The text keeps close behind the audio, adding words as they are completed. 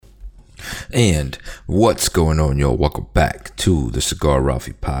And what's going on, y'all? Welcome back to the Cigar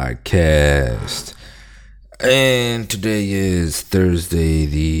Ralphie podcast. And today is Thursday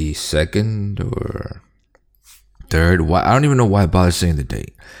the 2nd or 3rd. Why? I don't even know why I bother saying the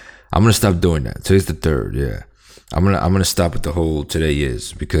date. I'm gonna stop doing that. Today's the 3rd. Yeah, I'm gonna stop with the whole today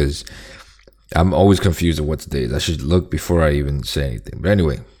is, because I'm always confused on what today is. I should look before I even say anything. But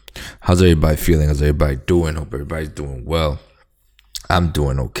anyway, how's everybody feeling? How's everybody doing? Hope everybody's doing well. I'm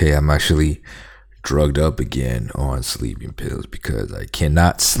doing okay. I'm actually drugged up again on sleeping pills because I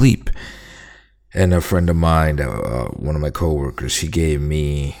cannot sleep. And a friend of mine, one of my coworkers, he gave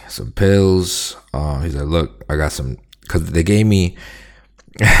me some pills. He's like, look, I got some, because they gave me,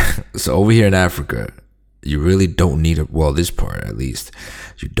 so over here in Africa, you really don't need this part at least,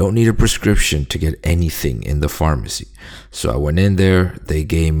 you don't need a prescription to get anything in the pharmacy. So I went in there, they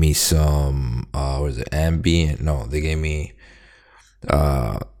gave me some, Ambien? No, they gave me,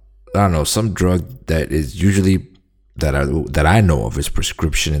 I don't know, some drug that is usually that I know of is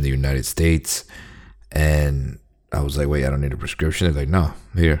prescription in the United States. And I was like, wait, I don't need a prescription. They're like, no,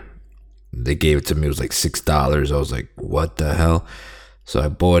 here. They gave it to me. It was like $6. I was like, what the hell? So I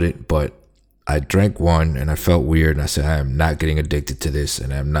bought it, but I drank one and I felt weird. And I said, I am not getting addicted to this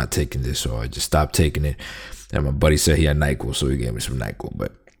and I'm not taking this. So I just stopped taking it. And my buddy said he had NyQuil, so he gave me some NyQuil.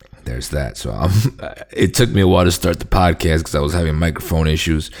 But there's that. So it took me a while to start the podcast because I was having microphone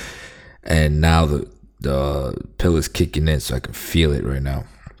issues, and now the pill is kicking in, so I can feel it right now.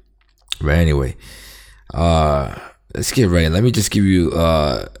 But anyway, let's get right. Let me just give you.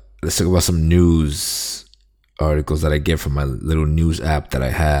 Let's talk about some news articles that I get from my little news app that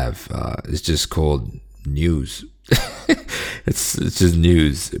I have. It's just called News. It's just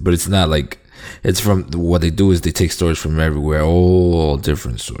news, but it's not like. It's from, what they do is they take stories from everywhere, all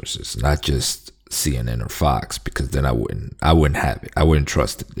different sources, not just CNN or Fox, because then I wouldn't have it. I wouldn't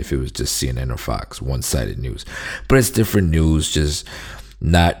trust it if it was just CNN or Fox, one-sided news. But it's different news, just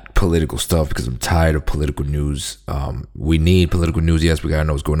not political stuff, because I'm tired of political news. We need political news. Yes, we gotta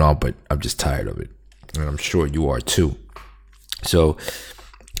know what's going on, but I'm just tired of it, and I'm sure you are too. So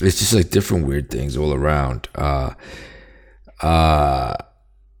it's just like different weird things all around.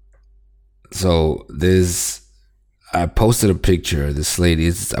 So I posted a picture. This lady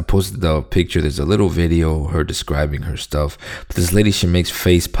I posted the picture. There's a little video, her describing her stuff. But this lady, she makes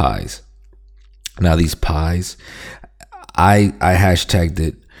face pies. Now these pies, I hashtagged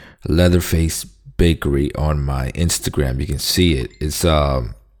it Leatherface Bakery on my Instagram. You can see it. It's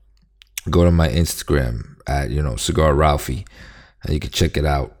go to my Instagram at Cigar Ralphie, and you can check it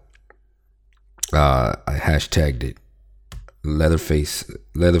out. I hashtagged it Leatherface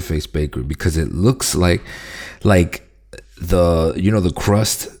Bakery because it looks like the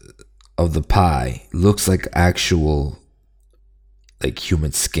crust of the pie looks like actual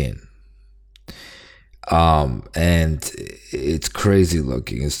human skin, and it's crazy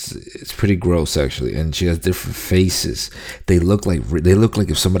looking. It's pretty gross actually, and she has different faces. They look like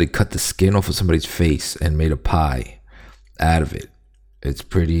if somebody cut the skin off of somebody's face and made a pie out of it. It's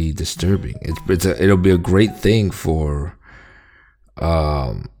pretty disturbing. It'll be a great thing for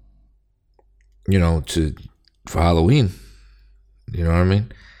for Halloween, you know what I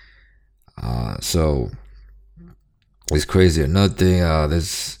mean? So it's crazy. Another thing,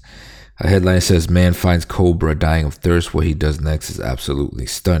 there's a headline that says, man finds cobra dying of thirst. What he does next is absolutely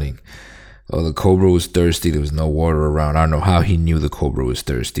stunning. Oh, the cobra was thirsty. There was no water around. I don't know how he knew the cobra was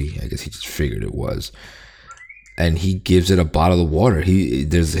thirsty. I guess he just figured it was. And he gives it a bottle of water. I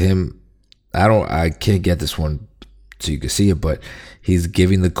can't get this one so you can see it, but he's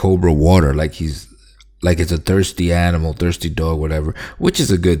giving the cobra water like it's a thirsty animal, thirsty dog, whatever, which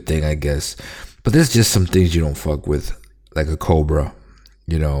is a good thing, I guess. But there's just some things you don't fuck with, like a cobra.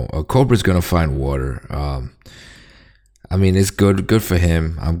 A cobra's gonna find water. I mean, it's good for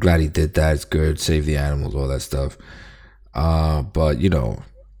him. I'm glad he did that. It's good, save the animals, all that stuff. But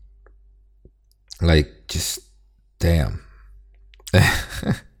just damn.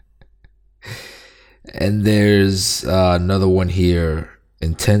 And there's another one here.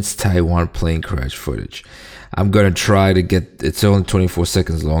 Intense Taiwan plane crash footage. I'm going to try to get... It's only 24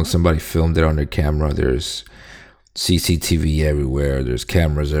 seconds long. Somebody filmed it on their camera. There's CCTV everywhere. There's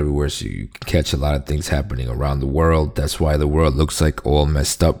cameras everywhere, so you can catch a lot of things happening around the world. That's why the world looks like all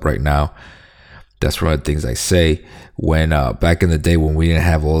messed up right now. That's one of the things I say. When back in the day when we didn't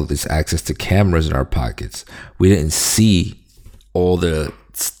have all this access to cameras in our pockets, we didn't see all the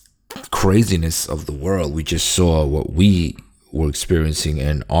craziness of the world. We just saw what we were experiencing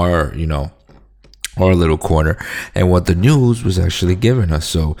in our our little corner, and what the news was actually giving us.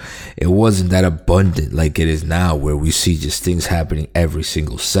 So it wasn't that abundant like it is now, where we see just things happening every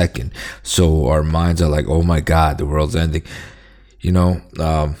single second. So our minds are like, oh my God, the world's ending, you know.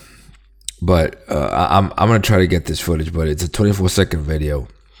 But I'm gonna try to get this footage, but it's a 24-second video.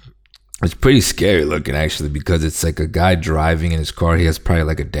 It's pretty scary looking, actually, because it's like a guy driving in his car. He has probably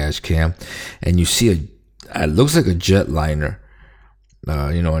like a dash cam, and you see it looks like a jetliner.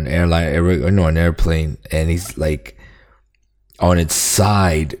 An an airplane, and he's like on its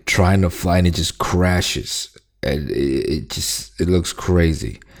side trying to fly, and it just crashes, and it looks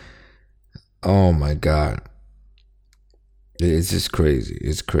crazy. Oh my God, it's just crazy.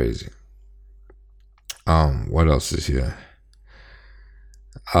 It's crazy. What else is here?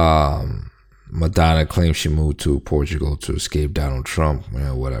 Madonna claims she moved to Portugal to escape Donald Trump.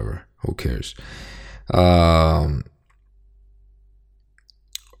 Whatever. Who cares?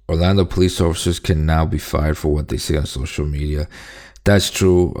 Orlando police officers can now be fired for what they say on social media. That's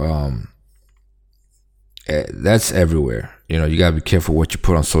true. That's everywhere. You gotta be careful what you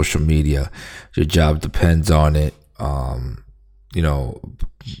put on social media. Your job depends on it.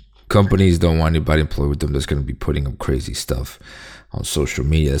 Companies don't want anybody employed with them that's gonna be putting up crazy stuff on social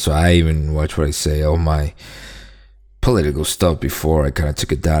media. So I even watch what I say on my political stuff before. I kind of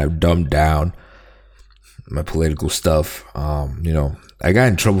took it down. I dumbed down my political stuff. I got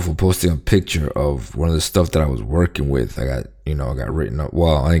in trouble for posting a picture of one of the stuff that I was working with. I got written up.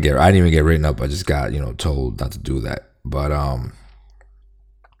 Well, I didn't even get written up. I just got, told not to do that. But,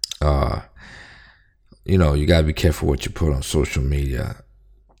 you gotta be careful what you put on social media.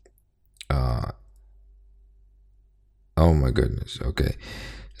 Oh my goodness. Okay.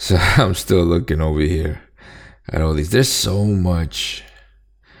 So I'm still looking over here at all these. There's so much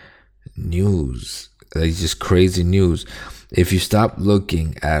news. Like, just crazy news. If you stop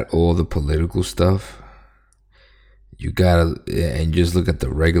looking at all the political stuff, and just look at the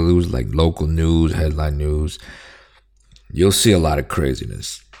regular news, like local news, headline news, you'll see a lot of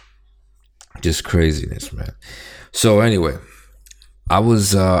craziness. Just craziness, man. So anyway, I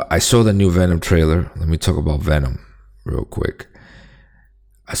saw the new Venom trailer. Let me talk about Venom real quick.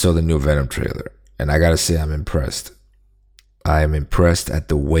 I saw the new Venom trailer, and I gotta say I'm impressed. I am impressed at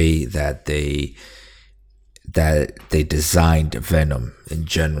the way that they designed Venom in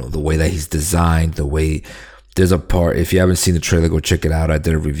general, the way that he's designed, the way there's a part, if you haven't seen the trailer, go check it out. I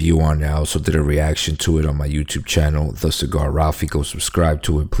did a review on it. I also did a reaction to it on my YouTube channel, The Cigar Ralphie. Go subscribe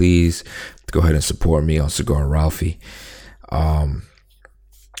to it, please. Go ahead and support me on Cigar Ralphie on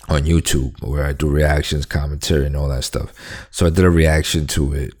YouTube, where I do reactions, commentary, and all that stuff. So I did a reaction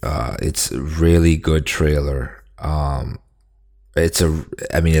to it. It's a really good trailer. It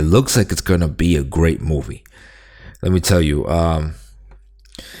looks like it's gonna be a great movie. Let me tell you,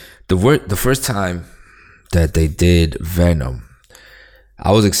 the first time that they did Venom,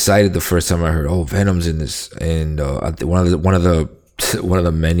 I was excited the first time I heard, oh, Venom's in this, and one of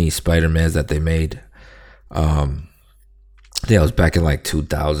the many Spider-Mans that they made. Yeah, it was back in like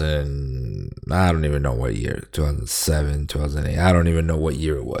 2000. I don't even know what year. 2007, 2008. I don't even know what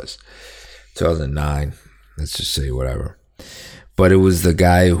year it was. 2009. Let's just say whatever. But it was the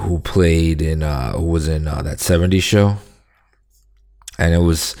guy who played in, who was in that 70s show. And it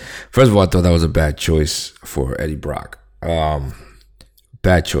was, first of all, I thought that was a bad choice for Eddie Brock.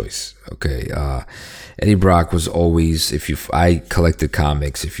 Bad choice. Okay. Eddie Brock was always, I collected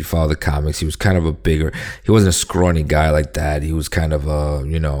comics. If you follow the comics, he was kind of he wasn't a scrawny guy like that. He was kind of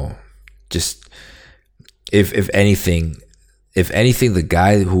just, if anything, the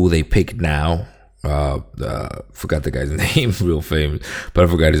guy who they pick now, forgot the guy's name, real famous, but I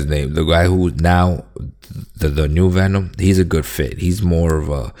forgot his name. The guy who now, the new Venom, he's a good fit. He's more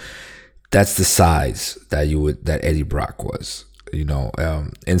of that's the size that Eddie Brock was. In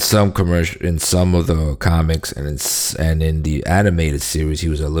some of the comics and in the animated series, he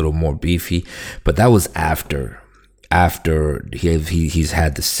was a little more beefy, but that was after he's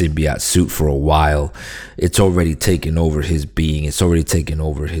had the symbiote suit for a while. It's already taken over his being. It's already taken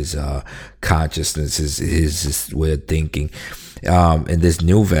over his consciousness, his way of thinking. In this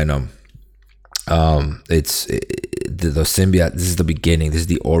new Venom, the symbiote. This is the beginning. This is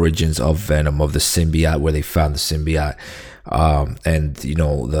the origins of Venom, of the symbiote, where they found the symbiote. And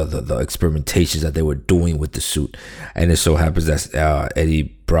the experimentations that they were doing with the suit, and it so happens that Eddie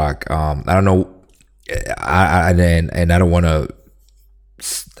Brock, I don't know, I don't want to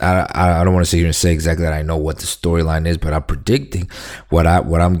sit here and say exactly that I know what the storyline is, but I'm predicting what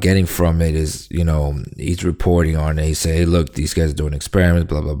I'm getting from it is, he's reporting on it. He say, hey, look, these guys are doing experiments,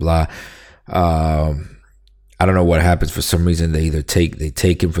 blah blah blah. I don't know what happens. For some reason, they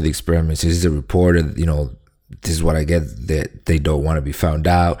take him for the experiments. He's a reporter. This is what I get. That they don't want to be found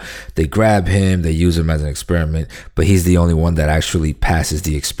out. They grab him. They use him as an experiment. But he's the only one that actually passes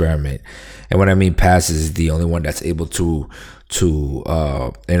the experiment. And what I mean passes is the only one that's able to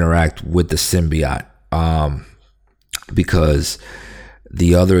interact with the symbiote. Because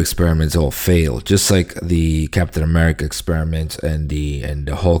the other experiments all fail, just like the Captain America experiments and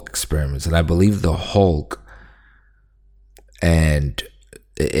the Hulk experiments. And I believe the Hulk, and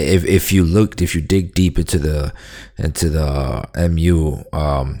if you dig deep into the MU,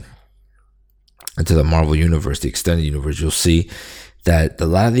 into the Marvel universe, the extended universe, you'll see that a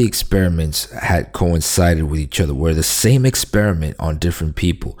lot of the experiments had coincided with each other. Were the same experiment on different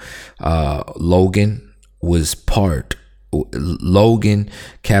people. Logan,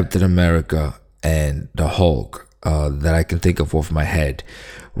 Captain America, and the Hulk, that I can think of off my head,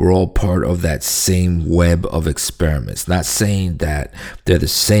 were all part of that same web of experiments. Not saying that they're the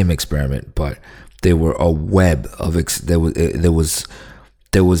same experiment, but they were a web of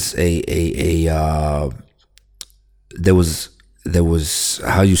there was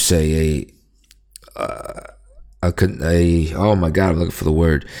how you say oh my god, I'm looking for the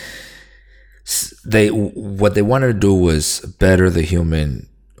word. What they wanted to do was better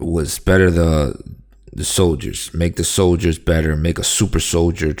the soldiers, make the soldiers better, make a super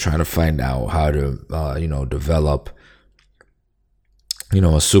soldier, trying to find out how to develop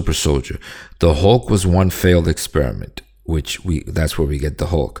a super soldier. The Hulk was one failed experiment, that's where we get the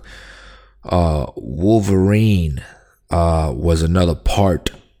Hulk. Wolverine was another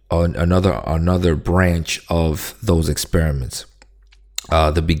part, another branch of those experiments.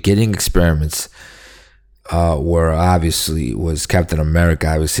 The beginning experiments was Captain America,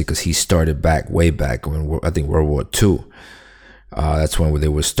 obviously, because he started way back when, I think, World War II. That's when they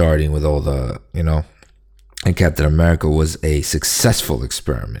were starting with all the, and Captain America was a successful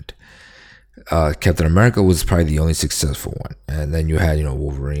experiment. Captain America was probably the only successful one. And then you had,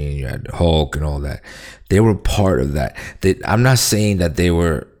 Wolverine, you had Hulk and all that. They were part of that. I'm not saying that they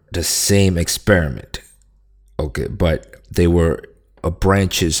were the same experiment, okay, but they were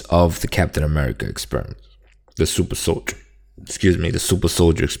branches of the Captain America experiment, the super soldier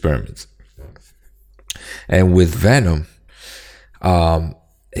experiments. And with Venom,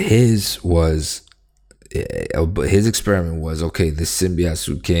 his experiment was, okay, this symbiote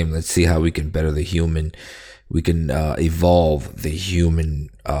suit came, let's see how we can better the human, we can evolve the human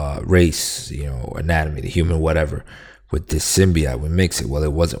race, anatomy, the human whatever, with this symbiote. We mix it. Well,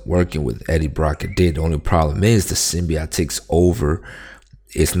 it wasn't working with Eddie Brock. It did. The only problem is the symbiote takes over.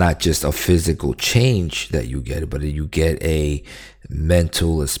 It's not just a physical change that you get, but you get a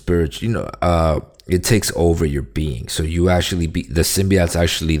mental, a spiritual, it takes over your being. So you actually the symbiote's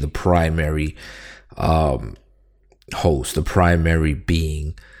actually the primary host, the primary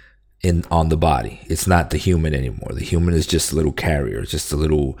being on the body. It's not the human anymore. The human is just a little carrier, just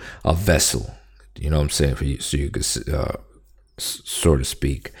a vessel. You know what I'm saying? For you, so you could, so to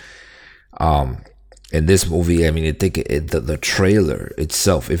speak. In this movie, I mean, I think the trailer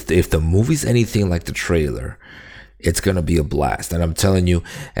itself, if the movie's anything like the trailer, it's gonna be a blast. And I'm telling you,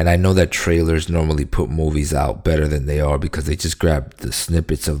 and I know that trailers normally put movies out better than they are, because they just grab the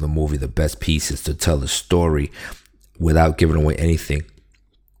snippets of the movie, the best pieces, to tell the story without giving away anything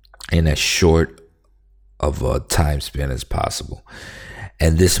in as short of a time span as possible.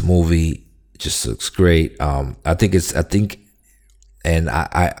 And this movie just looks great. I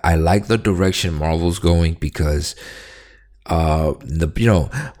like the direction Marvel's going, because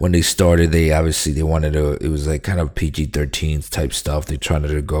when they started, they wanted to, it was like kind of PG-13 type stuff. They wanted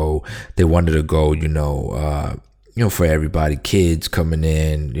to go for everybody, kids coming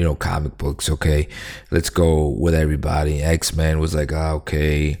in, comic books, okay, let's go with everybody. X-Men was like,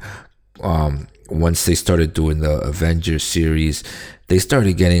 okay. Once they started doing the Avengers series, they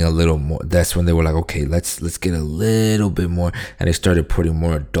started getting a little more. That's when they were like, okay, let's get a little bit more, and they started putting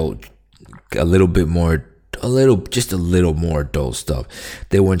more adult, just a little more adult stuff.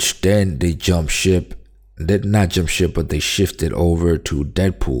 They jumped ship, not jump ship, but they shifted over to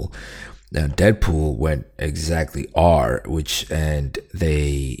Deadpool. Now Deadpool went exactly R, and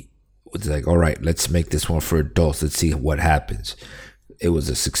they was like, all right, let's make this one for adults. Let's see what happens. It was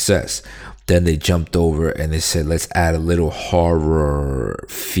a success. Then they jumped over and they said, let's add a little horror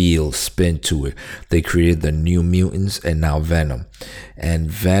feel spin to it. They created the New Mutants and now Venom.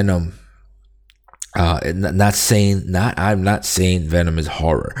 And Venom, I'm not saying Venom is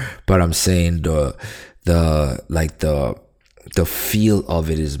horror, but I'm saying the feel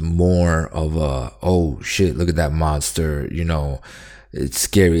of it is more of a, oh shit, look at that monster, it's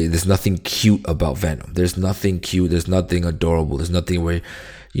scary. There's nothing cute about Venom. There's nothing cute. There's nothing adorable. There's nothing where,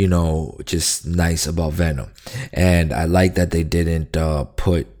 just nice about Venom. And I like that they didn't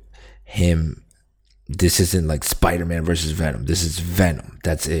put him. This isn't like Spider-Man versus Venom. This is Venom.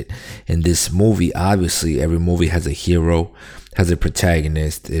 That's it. In this movie, obviously, every movie has a hero, has a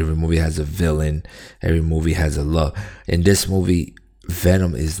protagonist. Every movie has a villain. Every movie has a love. In this movie,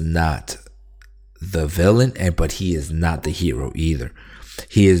 Venom is not the villain, but he is not the hero either.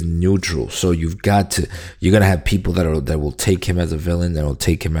 He is neutral. So you're gonna have people that will take him as a villain, that will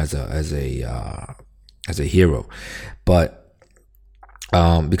take him as a hero, but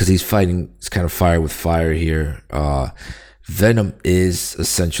because he's fighting, it's kind of fire with fire here. Venom is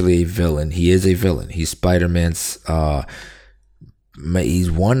essentially a villain. He is a villain. He's Spider-Man's. He's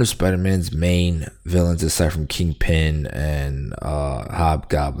one of Spider-Man's main villains, aside from Kingpin and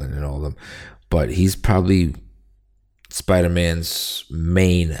Hobgoblin and all of them. But he's probably Spider-Man's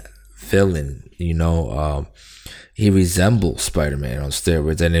main villain. He resembles Spider-Man on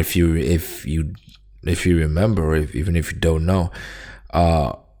steroids. And if you remember, even if you don't know,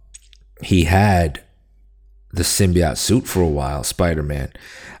 he had the symbiote suit for a while, Spider-Man.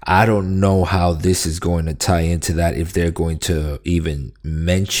 I don't know how this is going to tie into that, if they're going to even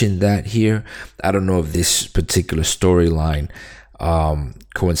mention that here. I don't know if this particular storyline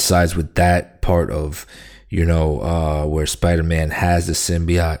coincides with that part of, where Spider-Man has the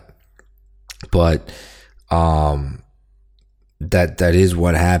symbiote. But that is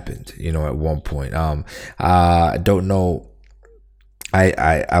what happened, at one point. I don't know.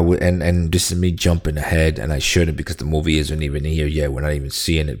 I would, and this is me jumping ahead, and I shouldn't, because the movie isn't even here yet. We're not even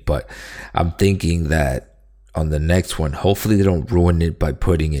seeing it, but I'm thinking that on the next one, hopefully they don't ruin it by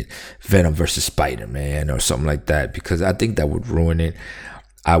putting it Venom versus Spider-Man or something like that, because I think that would ruin it.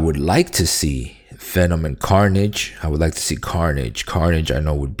 I would like to see Venom and Carnage. I would like to see Carnage. Carnage, I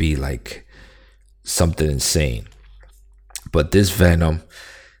know, would be like something insane. But this Venom,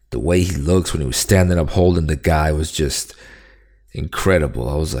 the way he looks when he was standing up holding the guy, was just incredible.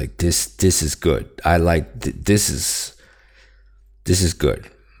 I was like, this is good. I like this is good.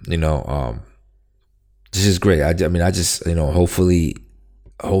 This is great. I just hopefully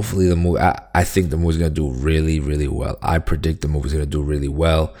the movie. I think the movie's gonna do really, really well. I predict the movie's gonna do really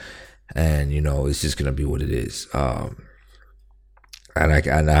well, and it's just gonna be what it is. And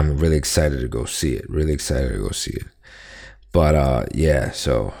I'm really excited to go see it. But yeah,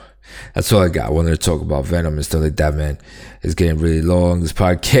 so that's all I got. I wanted to talk about Venom and stuff like that, man. It's getting really long, this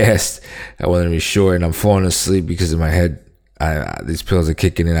podcast. I wanted to be short, and I'm falling asleep because in my head, these pills are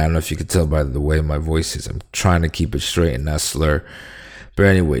kicking in. I don't know if you can tell by the way my voice is. I'm trying to keep it straight and not slur. But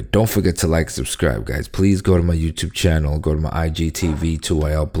anyway, don't forget to like and subscribe, guys. Please go to my YouTube channel. Go to my IGTV too.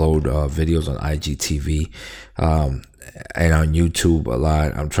 I upload videos on IGTV and on YouTube a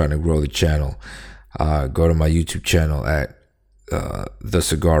lot. I'm trying to grow the channel. Go to my YouTube channel at The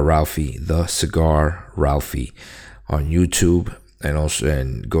Cigar Ralphie on YouTube,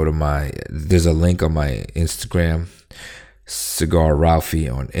 and go to there's a link on my Instagram, Cigar Ralphie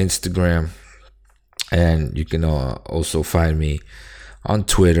on Instagram, and you can also find me on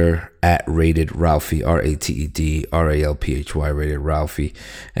Twitter at Rated Ralphie, RATED RALPHY, Rated Ralphie,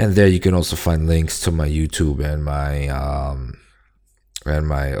 and there you can also find links to my YouTube and my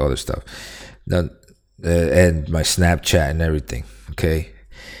other stuff. Now, and my Snapchat and everything. Okay.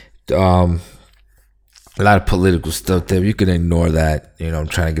 A lot of political stuff there. You can ignore that. I'm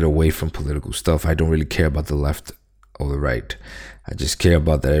trying to get away from political stuff. I don't really care about the left or the right. I just care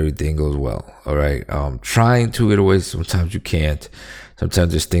about that everything goes well. All right. Trying to get away. Sometimes you can't.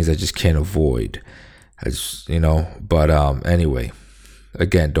 Sometimes there's things I just can't avoid. But anyway,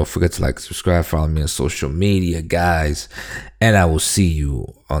 again, don't forget to like, subscribe, follow me on social media, guys. And I will see you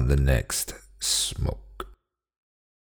on the next smoke.